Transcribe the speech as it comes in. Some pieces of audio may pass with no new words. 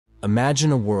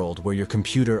Imagine a world where your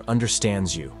computer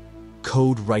understands you,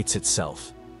 code writes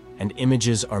itself, and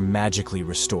images are magically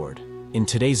restored. In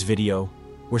today's video,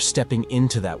 we're stepping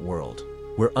into that world.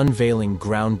 We're unveiling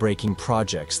groundbreaking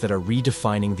projects that are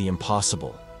redefining the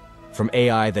impossible. From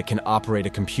AI that can operate a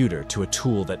computer to a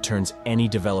tool that turns any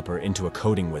developer into a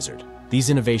coding wizard. These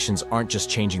innovations aren't just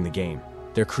changing the game,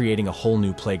 they're creating a whole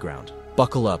new playground.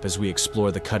 Buckle up as we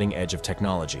explore the cutting edge of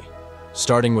technology,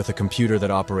 starting with a computer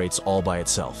that operates all by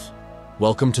itself.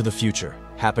 Welcome to the future,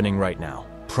 happening right now.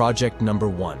 Project number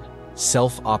 1,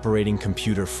 Self-Operating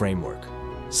Computer Framework.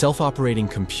 Self-Operating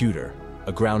Computer,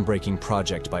 a groundbreaking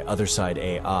project by Otherside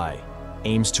AI,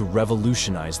 aims to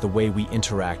revolutionize the way we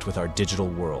interact with our digital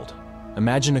world.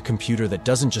 Imagine a computer that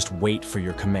doesn't just wait for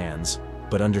your commands,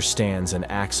 but understands and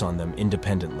acts on them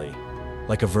independently,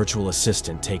 like a virtual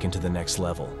assistant taken to the next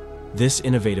level. This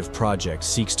innovative project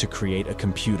seeks to create a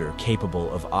computer capable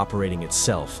of operating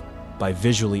itself by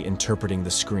visually interpreting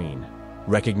the screen,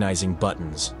 recognizing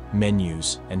buttons,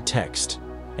 menus, and text,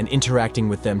 and interacting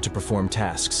with them to perform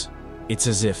tasks. It's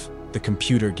as if the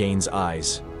computer gains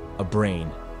eyes, a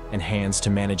brain, and hands to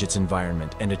manage its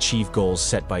environment and achieve goals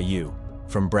set by you,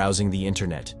 from browsing the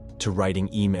internet to writing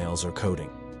emails or coding.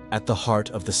 At the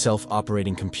heart of the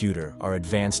self-operating computer are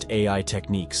advanced AI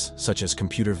techniques such as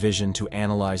computer vision to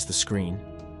analyze the screen,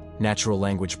 natural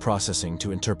language processing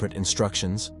to interpret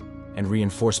instructions, and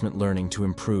reinforcement learning to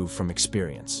improve from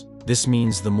experience. This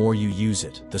means the more you use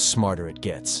it, the smarter it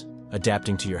gets,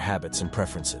 adapting to your habits and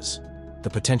preferences. The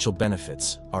potential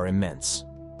benefits are immense.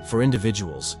 For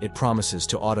individuals, it promises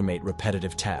to automate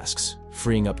repetitive tasks,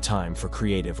 freeing up time for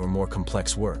creative or more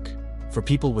complex work. For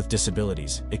people with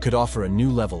disabilities, it could offer a new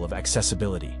level of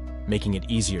accessibility, making it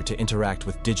easier to interact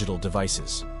with digital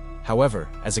devices. However,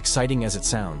 as exciting as it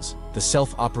sounds, the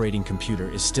self-operating computer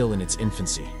is still in its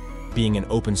infancy. Being an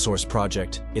open-source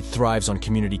project, it thrives on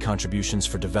community contributions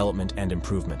for development and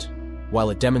improvement. While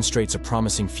it demonstrates a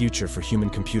promising future for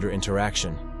human-computer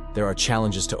interaction, there are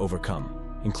challenges to overcome,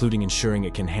 including ensuring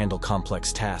it can handle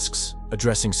complex tasks,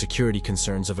 addressing security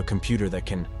concerns of a computer that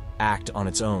can act on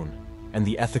its own, and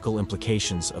the ethical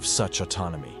implications of such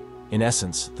autonomy. In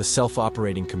essence, the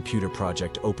self-operating computer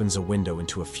project opens a window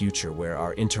into a future where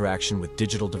our interaction with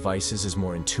digital devices is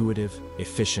more intuitive,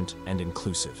 efficient, and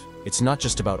inclusive. It's not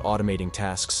just about automating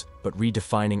tasks, but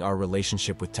redefining our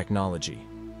relationship with technology,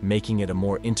 making it a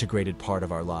more integrated part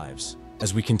of our lives.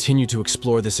 As we continue to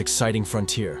explore this exciting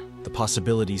frontier, the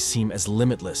possibilities seem as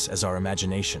limitless as our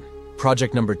imagination.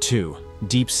 Project number 2,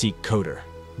 Deepseek Coder.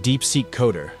 Deepseek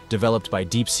Coder, developed by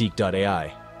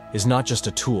Deepseek.ai, is not just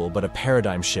a tool but a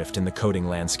paradigm shift in the coding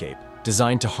landscape.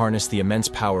 Designed to harness the immense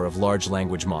power of large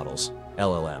language models,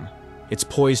 LLM, it's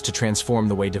poised to transform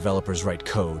the way developers write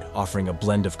code, offering a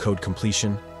blend of code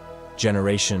completion,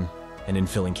 generation, and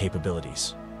infilling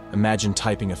capabilities. Imagine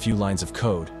typing a few lines of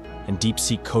code, and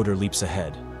Deepseek Coder leaps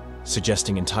ahead,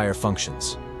 suggesting entire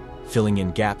functions, filling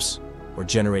in gaps, or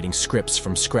generating scripts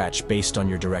from scratch based on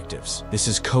your directives. This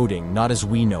is coding not as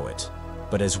we know it,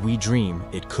 but as we dream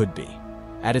it could be.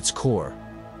 At its core,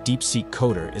 Deepseek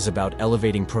Coder is about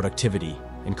elevating productivity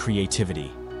and creativity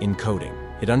in coding.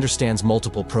 It understands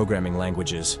multiple programming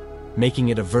languages, making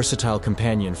it a versatile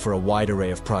companion for a wide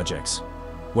array of projects.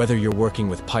 Whether you're working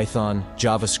with Python,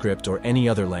 JavaScript, or any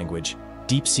other language,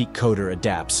 Deepseek Coder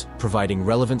adapts, providing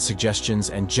relevant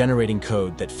suggestions and generating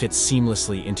code that fits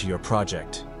seamlessly into your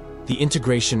project. The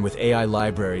integration with AI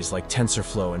libraries like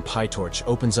TensorFlow and PyTorch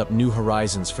opens up new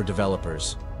horizons for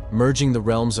developers, merging the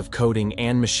realms of coding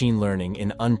and machine learning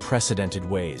in unprecedented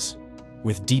ways.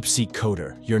 With Deepseek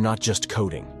Coder, you're not just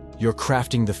coding, you're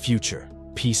crafting the future,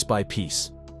 piece by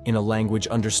piece, in a language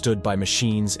understood by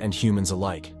machines and humans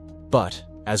alike. But,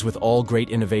 as with all great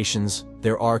innovations,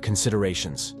 there are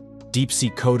considerations.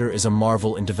 Deepseek Coder is a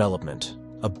marvel in development,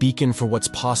 a beacon for what's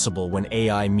possible when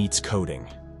AI meets coding.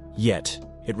 Yet,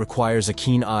 it requires a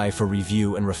keen eye for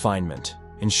review and refinement,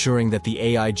 ensuring that the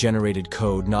AI-generated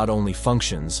code not only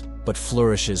functions, but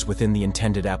flourishes within the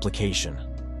intended application.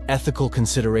 Ethical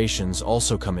considerations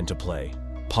also come into play,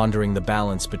 pondering the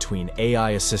balance between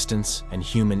AI assistance and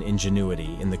human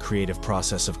ingenuity in the creative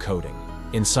process of coding.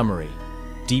 In summary,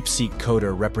 Deepseek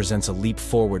Coder represents a leap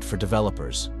forward for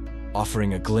developers,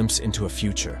 offering a glimpse into a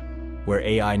future where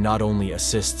AI not only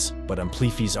assists but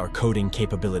amplifies our coding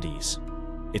capabilities.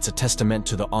 It's a testament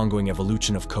to the ongoing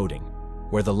evolution of coding,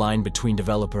 where the line between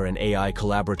developer and AI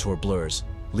collaborator blurs,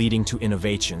 leading to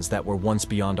innovations that were once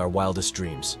beyond our wildest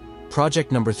dreams. Project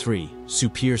number 3,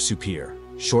 Supir,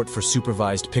 short for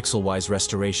Supervised Pixel-Wise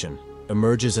Restoration,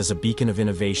 emerges as a beacon of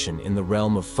innovation in the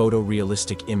realm of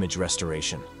photorealistic image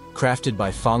restoration. Crafted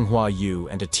by Fanghua Yu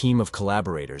and a team of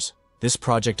collaborators, This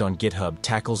project on GitHub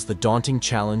tackles the daunting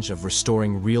challenge of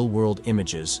restoring real-world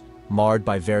images marred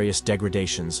by various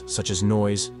degradations such as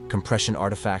noise, compression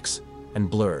artifacts, and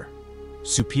blur.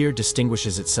 Supir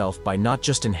distinguishes itself by not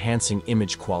just enhancing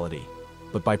image quality,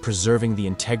 but by preserving the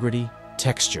integrity,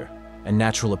 texture, and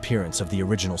natural appearance of the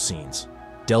original scenes.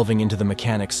 Delving into the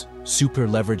mechanics, Supir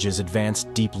leverages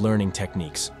advanced deep learning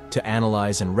techniques to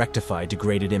analyze and rectify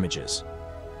degraded images.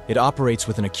 It operates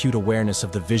with an acute awareness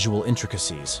of the visual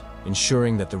intricacies,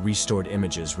 ensuring that the restored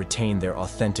images retain their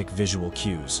authentic visual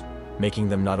cues, making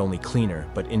them not only cleaner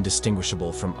but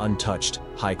indistinguishable from untouched,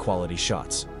 high-quality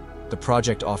shots. The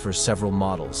project offers several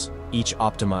models, each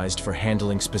optimized for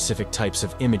handling specific types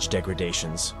of image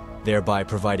degradations, thereby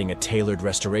providing a tailored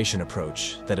restoration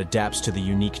approach that adapts to the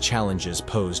unique challenges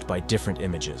posed by different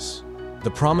images.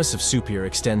 The promise of Supir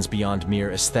extends beyond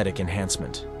mere aesthetic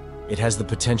enhancement. It has the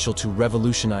potential to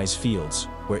revolutionize fields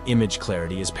where image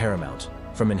clarity is paramount,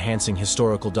 from enhancing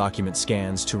historical document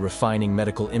scans to refining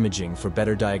medical imaging for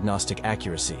better diagnostic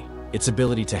accuracy. Its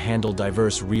ability to handle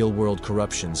diverse real-world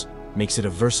corruptions makes it a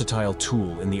versatile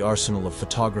tool in the arsenal of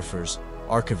photographers,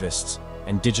 archivists,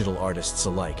 and digital artists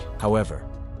alike. However,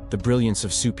 the brilliance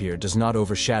of Supir does not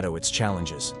overshadow its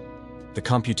challenges. The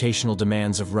computational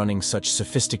demands of running such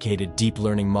sophisticated deep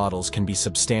learning models can be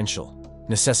substantial,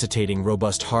 necessitating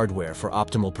robust hardware for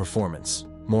optimal performance.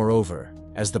 Moreover,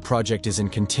 as the project is in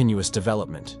continuous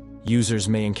development, users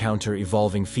may encounter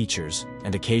evolving features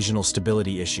and occasional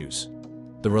stability issues.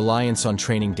 The reliance on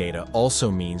training data also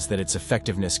means that its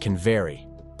effectiveness can vary,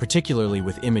 particularly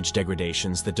with image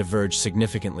degradations that diverge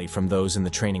significantly from those in the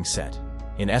training set.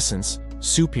 In essence,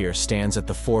 Supir stands at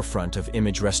the forefront of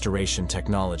image restoration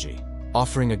technology,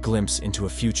 offering a glimpse into a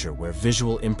future where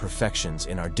visual imperfections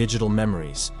in our digital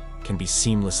memories can be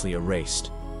seamlessly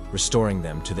erased, restoring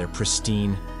them to their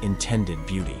pristine, intended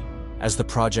beauty. As the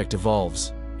project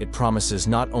evolves, it promises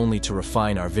not only to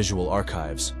refine our visual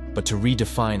archives, but to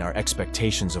redefine our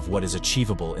expectations of what is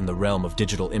achievable in the realm of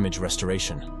digital image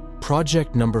restoration.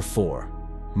 Project number 4,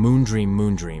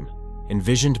 Moondream,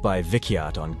 envisioned by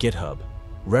Vikyat on GitHub,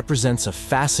 represents a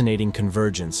fascinating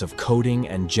convergence of coding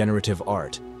and generative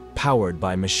art, powered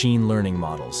by machine learning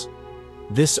models.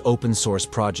 This open-source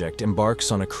project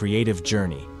embarks on a creative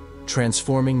journey,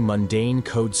 transforming mundane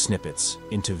code snippets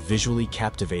into visually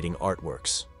captivating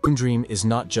artworks. Moondream is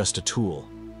not just a tool.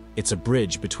 It's a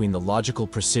bridge between the logical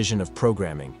precision of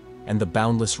programming and the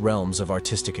boundless realms of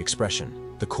artistic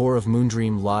expression. The core of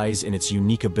Moondream lies in its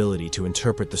unique ability to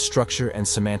interpret the structure and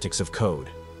semantics of code,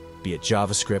 be it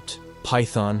JavaScript,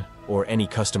 Python, or any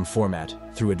custom format,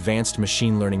 through advanced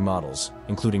machine learning models,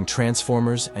 including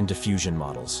transformers and diffusion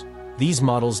models. These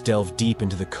models delve deep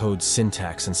into the code's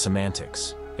syntax and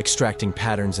semantics, extracting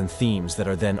patterns and themes that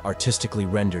are then artistically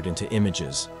rendered into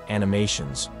images,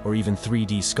 animations, or even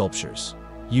 3D sculptures.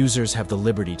 Users have the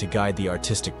liberty to guide the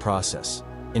artistic process,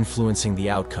 influencing the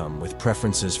outcome with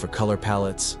preferences for color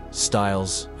palettes,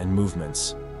 styles, and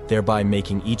movements, thereby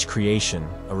making each creation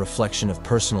a reflection of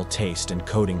personal taste and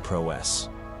coding prowess.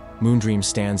 Moondream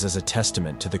stands as a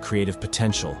testament to the creative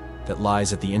potential that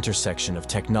lies at the intersection of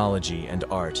technology and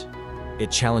art.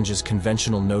 It challenges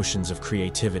conventional notions of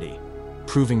creativity,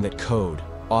 proving that code,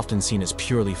 often seen as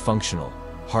purely functional,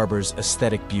 harbors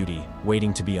aesthetic beauty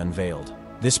waiting to be unveiled.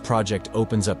 This project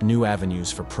opens up new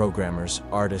avenues for programmers,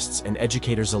 artists, and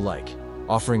educators alike,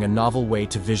 offering a novel way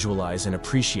to visualize and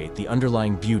appreciate the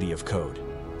underlying beauty of code.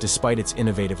 Despite its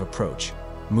innovative approach,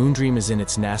 Moondream is in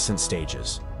its nascent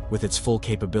stages, with its full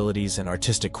capabilities and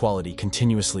artistic quality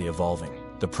continuously evolving.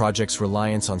 The project's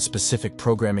reliance on specific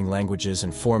programming languages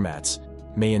and formats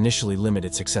may initially limit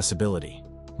its accessibility.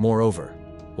 Moreover,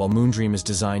 while Moondream is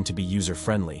designed to be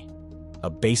user-friendly, a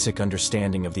basic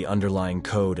understanding of the underlying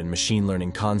code and machine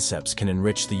learning concepts can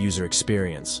enrich the user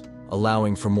experience,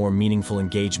 allowing for more meaningful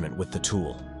engagement with the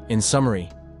tool. In summary,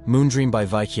 Moondream by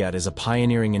Vikyat is a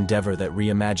pioneering endeavor that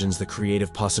reimagines the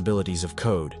creative possibilities of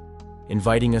code,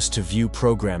 inviting us to view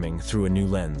programming through a new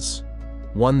lens,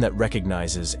 one that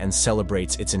recognizes and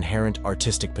celebrates its inherent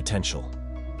artistic potential.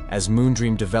 As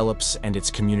Moondream develops and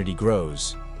its community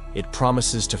grows, it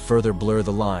promises to further blur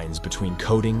the lines between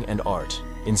coding and art,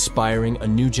 inspiring a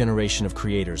new generation of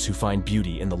creators who find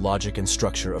beauty in the logic and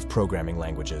structure of programming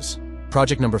languages.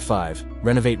 Project number 5,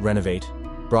 Renovate,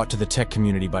 brought to the tech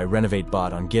community by Renovate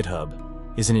bot on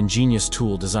GitHub, is an ingenious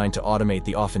tool designed to automate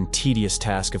the often tedious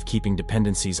task of keeping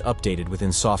dependencies updated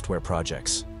within software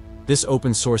projects. This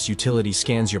open-source utility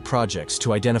scans your projects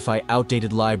to identify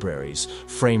outdated libraries,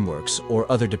 frameworks, or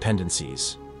other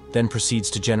dependencies, then proceeds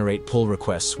to generate pull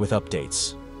requests with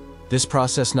updates. This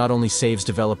process not only saves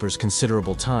developers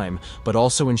considerable time, but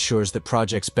also ensures that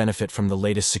projects benefit from the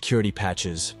latest security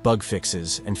patches, bug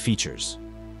fixes, and features.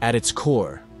 At its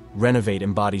core, Renovate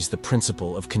embodies the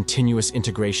principle of continuous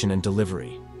integration and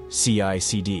delivery,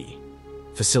 CI/CD,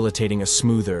 facilitating a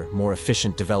smoother, more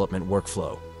efficient development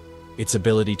workflow. Its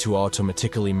ability to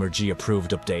automatically merge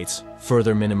approved updates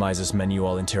further minimizes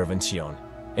manual intervention,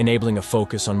 enabling a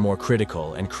focus on more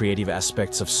critical and creative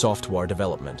aspects of software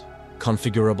development.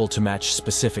 Configurable to match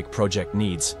specific project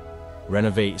needs,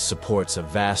 Renovate supports a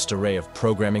vast array of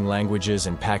programming languages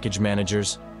and package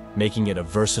managers, making it a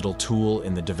versatile tool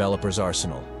in the developer's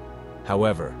arsenal.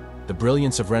 However, the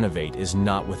brilliance of Renovate is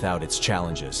not without its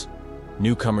challenges.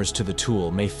 Newcomers to the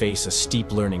tool may face a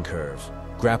steep learning curve,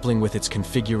 grappling with its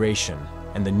configuration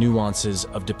and the nuances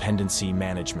of dependency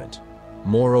management.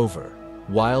 Moreover,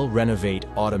 while Renovate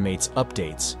automates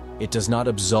updates, it does not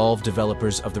absolve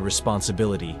developers of the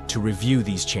responsibility to review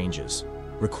these changes,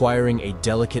 requiring a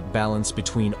delicate balance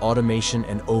between automation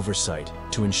and oversight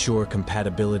to ensure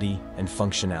compatibility and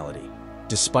functionality.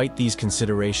 Despite these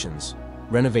considerations,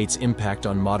 Renovate's impact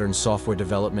on modern software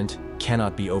development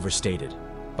cannot be overstated.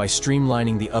 By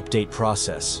streamlining the update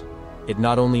process, it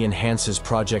not only enhances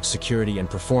project security and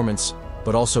performance,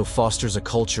 but also fosters a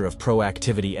culture of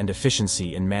proactivity and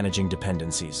efficiency in managing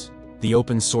dependencies. The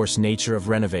open-source nature of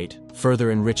Renovate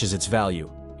further enriches its value,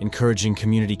 encouraging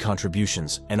community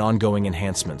contributions and ongoing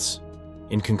enhancements.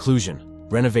 In conclusion,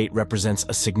 Renovate represents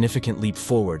a significant leap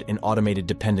forward in automated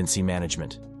dependency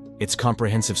management. Its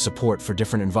comprehensive support for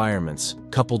different environments,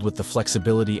 coupled with the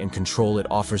flexibility and control it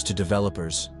offers to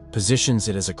developers, positions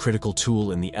it as a critical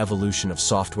tool in the evolution of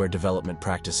software development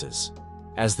practices.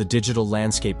 As the digital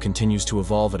landscape continues to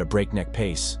evolve at a breakneck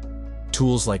pace,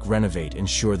 tools like Renovate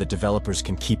ensure that developers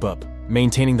can keep up,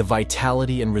 maintaining the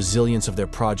vitality and resilience of their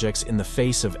projects in the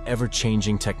face of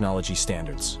ever-changing technology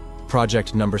standards.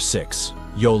 Project number 6,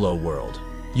 YOLO World.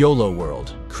 YOLO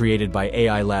World, created by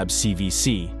AI Labs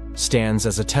CVC, stands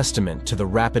as a testament to the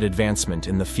rapid advancement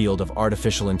in the field of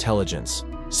artificial intelligence,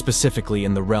 specifically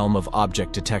in the realm of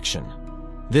object detection.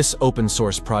 This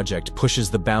open-source project pushes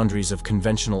the boundaries of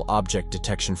conventional object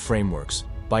detection frameworks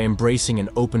by embracing an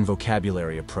open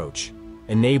vocabulary approach,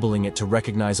 enabling it to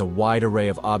recognize a wide array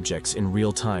of objects in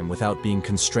real time without being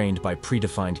constrained by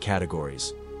predefined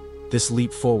categories. This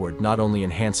leap forward not only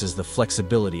enhances the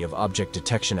flexibility of object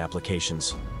detection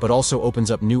applications, but also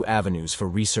opens up new avenues for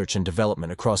research and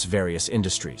development across various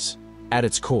industries. At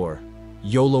its core,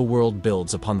 YOLO World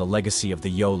builds upon the legacy of the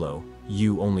YOLO,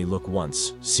 You Only Look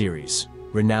Once series,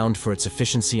 renowned for its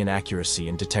efficiency and accuracy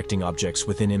in detecting objects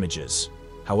within images.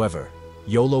 However,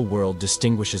 YOLO World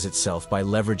distinguishes itself by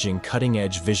leveraging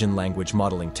cutting-edge vision language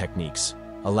modeling techniques,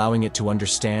 allowing it to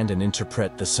understand and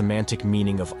interpret the semantic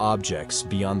meaning of objects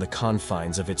beyond the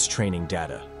confines of its training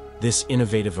data. This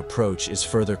innovative approach is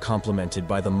further complemented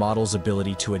by the model's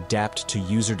ability to adapt to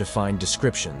user-defined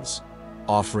descriptions,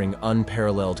 offering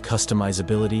unparalleled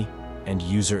customizability and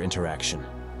user interaction.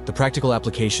 The practical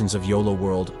applications of YOLO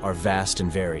World are vast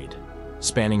and varied,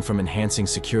 spanning from enhancing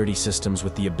security systems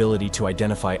with the ability to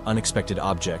identify unexpected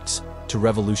objects to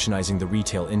revolutionizing the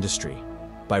retail industry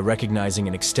by recognizing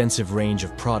an extensive range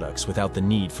of products without the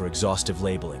need for exhaustive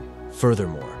labeling.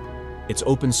 Furthermore, its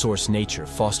open-source nature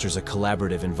fosters a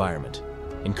collaborative environment,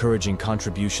 encouraging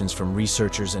contributions from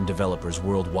researchers and developers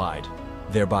worldwide,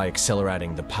 thereby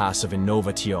accelerating the pace of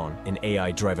innovation in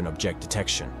AI-driven object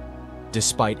detection.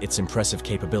 Despite its impressive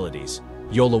capabilities,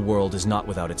 YOLO World is not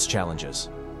without its challenges.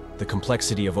 The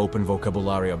complexity of open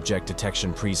vocabulary object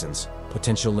detection presents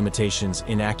potential limitations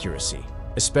in accuracy,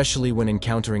 especially when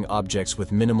encountering objects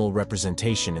with minimal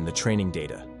representation in the training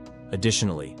data.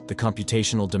 Additionally, the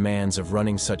computational demands of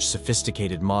running such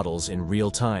sophisticated models in real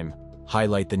time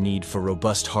highlight the need for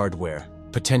robust hardware,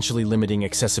 potentially limiting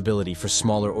accessibility for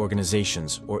smaller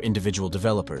organizations or individual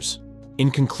developers. In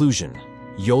conclusion,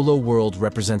 YOLO World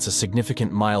represents a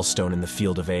significant milestone in the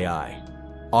field of AI,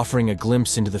 offering a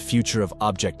glimpse into the future of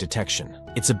object detection.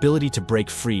 Its ability to break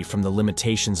free from the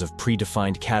limitations of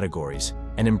predefined categories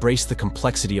and embrace the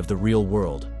complexity of the real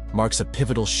world marks a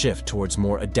pivotal shift towards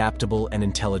more adaptable and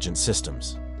intelligent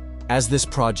systems. As this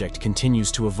project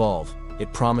continues to evolve,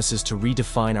 it promises to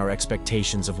redefine our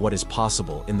expectations of what is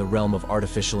possible in the realm of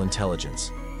artificial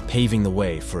intelligence, paving the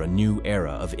way for a new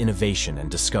era of innovation and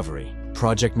discovery.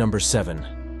 Project number 7.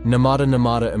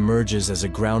 Namada emerges as a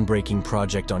groundbreaking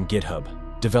project on GitHub,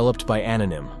 developed by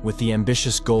Anonym with the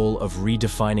ambitious goal of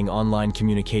redefining online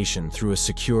communication through a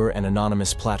secure and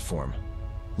anonymous platform.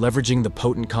 Leveraging the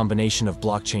potent combination of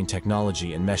blockchain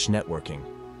technology and mesh networking,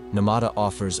 Namada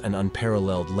offers an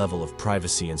unparalleled level of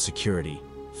privacy and security,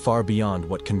 far beyond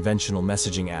what conventional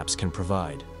messaging apps can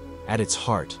provide. At its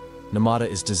heart, Namada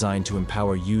is designed to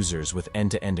empower users with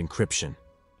end-to-end encryption,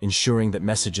 ensuring that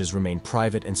messages remain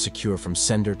private and secure from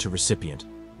sender to recipient,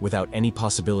 without any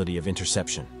possibility of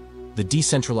interception. The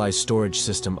decentralized storage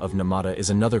system of Namada is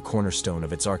another cornerstone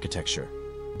of its architecture.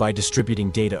 By distributing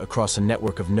data across a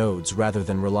network of nodes rather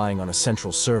than relying on a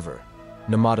central server,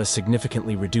 Namada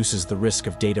significantly reduces the risk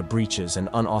of data breaches and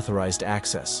unauthorized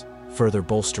access, further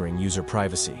bolstering user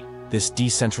privacy. This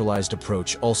decentralized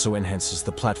approach also enhances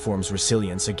the platform's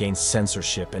resilience against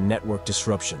censorship and network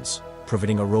disruptions,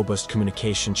 providing a robust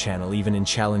communication channel even in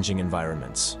challenging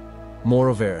environments.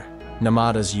 Moreover,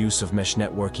 Namada's use of mesh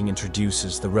networking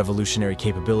introduces the revolutionary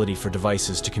capability for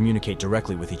devices to communicate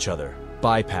directly with each other,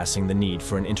 bypassing the need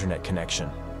for an internet connection.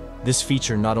 This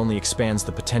feature not only expands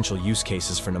the potential use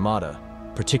cases for Namada,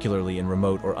 particularly in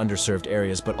remote or underserved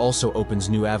areas, but also opens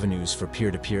new avenues for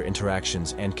peer-to-peer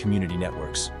interactions and community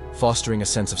networks, fostering a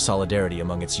sense of solidarity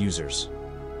among its users.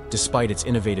 Despite its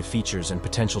innovative features and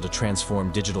potential to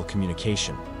transform digital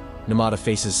communication, Namada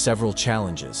faces several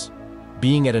challenges.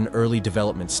 Being at an early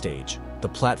development stage, the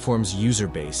platform's user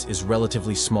base is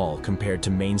relatively small compared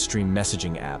to mainstream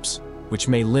messaging apps, which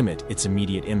may limit its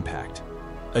immediate impact.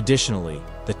 Additionally,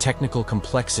 the technical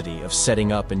complexity of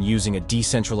setting up and using a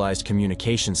decentralized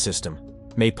communication system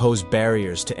may pose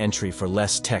barriers to entry for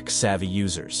less tech-savvy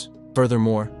users.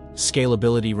 Furthermore,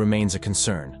 scalability remains a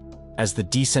concern, as the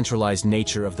decentralized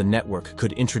nature of the network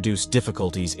could introduce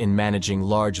difficulties in managing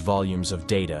large volumes of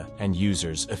data and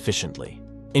users efficiently.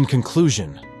 In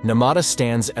conclusion, Namada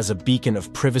stands as a beacon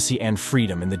of privacy and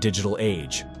freedom in the digital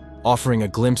age, offering a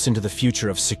glimpse into the future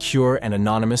of secure and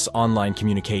anonymous online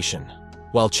communication.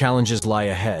 While challenges lie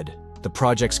ahead, the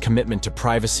project's commitment to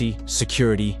privacy,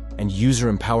 security, and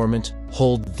user empowerment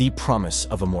hold the promise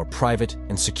of a more private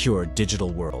and secure digital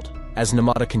world. As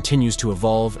Namada continues to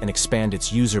evolve and expand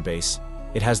its user base,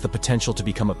 it has the potential to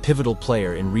become a pivotal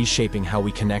player in reshaping how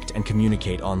we connect and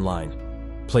communicate online,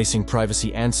 placing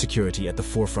privacy and security at the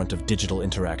forefront of digital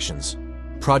interactions.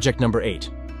 Project number 8,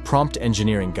 Prompt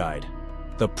Engineering Guide.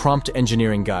 The Prompt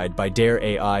Engineering Guide by Dare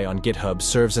AI on GitHub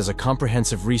serves as a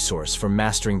comprehensive resource for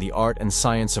mastering the art and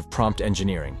science of prompt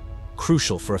engineering,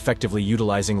 crucial for effectively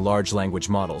utilizing large language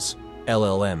models,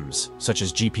 LLMs, such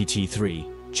as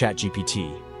GPT-3,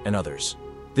 ChatGPT, and others.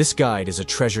 This guide is a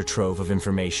treasure trove of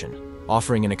information,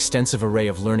 offering an extensive array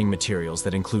of learning materials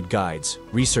that include guides,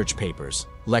 research papers,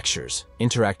 lectures,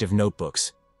 interactive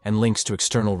notebooks, and links to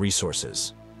external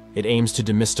resources. It aims to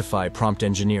demystify prompt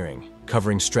engineering,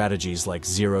 covering strategies like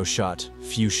zero-shot,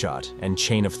 few-shot, and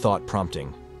chain-of-thought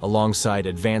prompting, alongside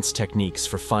advanced techniques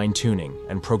for fine-tuning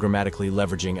and programmatically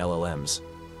leveraging LLMs.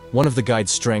 One of the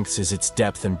guide's strengths is its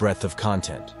depth and breadth of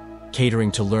content,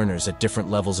 catering to learners at different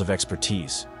levels of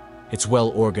expertise. It's well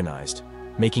organized,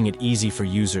 making it easy for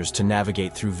users to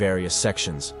navigate through various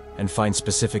sections and find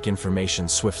specific information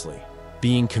swiftly.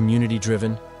 Being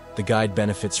community-driven, the guide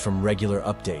benefits from regular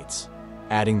updates,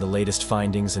 adding the latest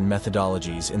findings and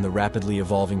methodologies in the rapidly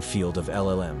evolving field of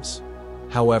LLMs.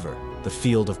 However, the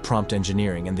field of prompt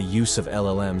engineering and the use of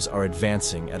LLMs are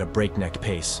advancing at a breakneck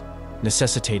pace,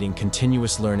 necessitating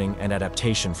continuous learning and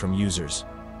adaptation from users.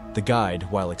 The guide,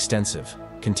 while extensive,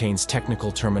 contains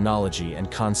technical terminology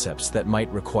and concepts that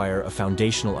might require a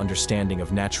foundational understanding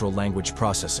of natural language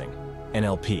processing,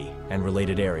 NLP, and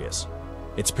related areas.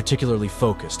 It's particularly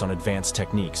focused on advanced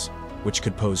techniques, which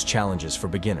could pose challenges for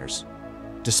beginners.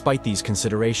 Despite these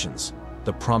considerations,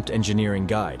 the Prompt Engineering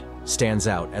Guide stands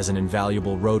out as an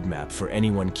invaluable roadmap for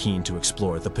anyone keen to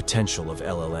explore the potential of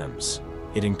LLMs.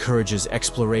 It encourages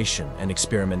exploration and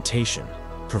experimentation,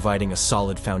 providing a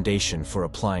solid foundation for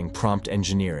applying prompt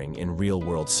engineering in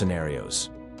real-world scenarios.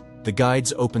 The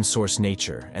guide's open-source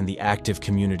nature and the active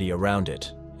community around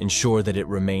it ensure that it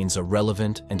remains a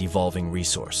relevant and evolving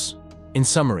resource. In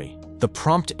summary, the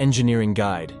Prompt Engineering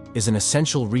Guide is an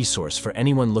essential resource for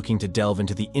anyone looking to delve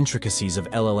into the intricacies of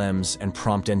LLMs and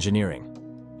prompt engineering.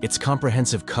 Its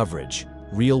comprehensive coverage,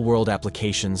 real-world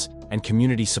applications, and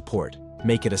community support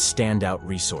make it a standout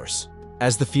resource.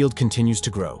 As the field continues to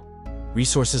grow,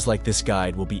 resources like this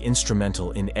guide will be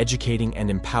instrumental in educating and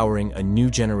empowering a new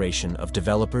generation of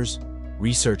developers,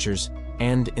 researchers,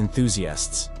 and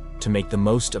enthusiasts to make the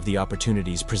most of the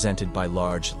opportunities presented by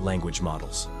large language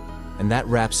models. And that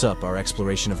wraps up our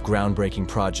exploration of groundbreaking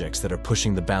projects that are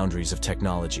pushing the boundaries of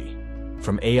technology.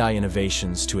 From AI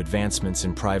innovations to advancements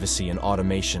in privacy and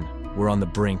automation, we're on the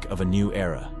brink of a new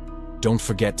era. Don't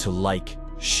forget to like,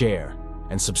 share,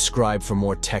 and subscribe for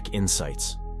more tech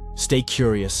insights. Stay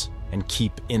curious and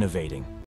keep innovating.